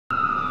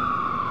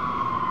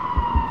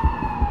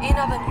In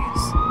other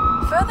news,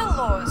 further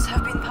laws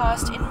have been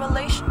passed in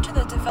relation to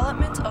the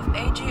development of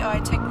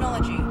AGI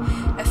technology,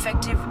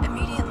 effective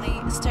immediately,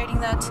 stating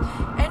that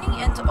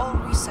any and all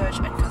research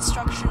and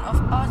construction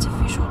of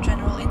artificial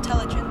general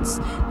intelligence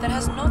that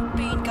has not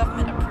been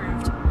government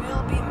approved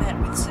will be met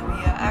with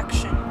severe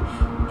action,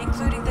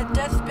 including the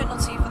death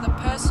penalty for the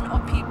person or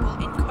people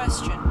in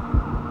question.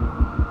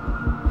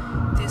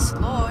 This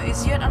law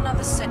is yet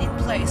another set in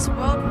place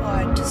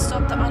worldwide to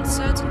stop the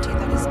uncertainty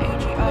that is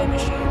AGI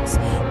machines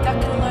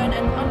that can learn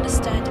and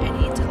understand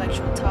any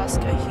intellectual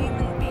task a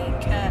human being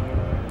can.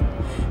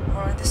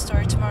 More on this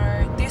story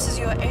tomorrow. This is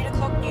your 8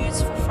 o'clock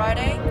news for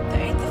Friday, the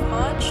 8th of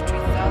March,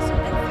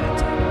 2013.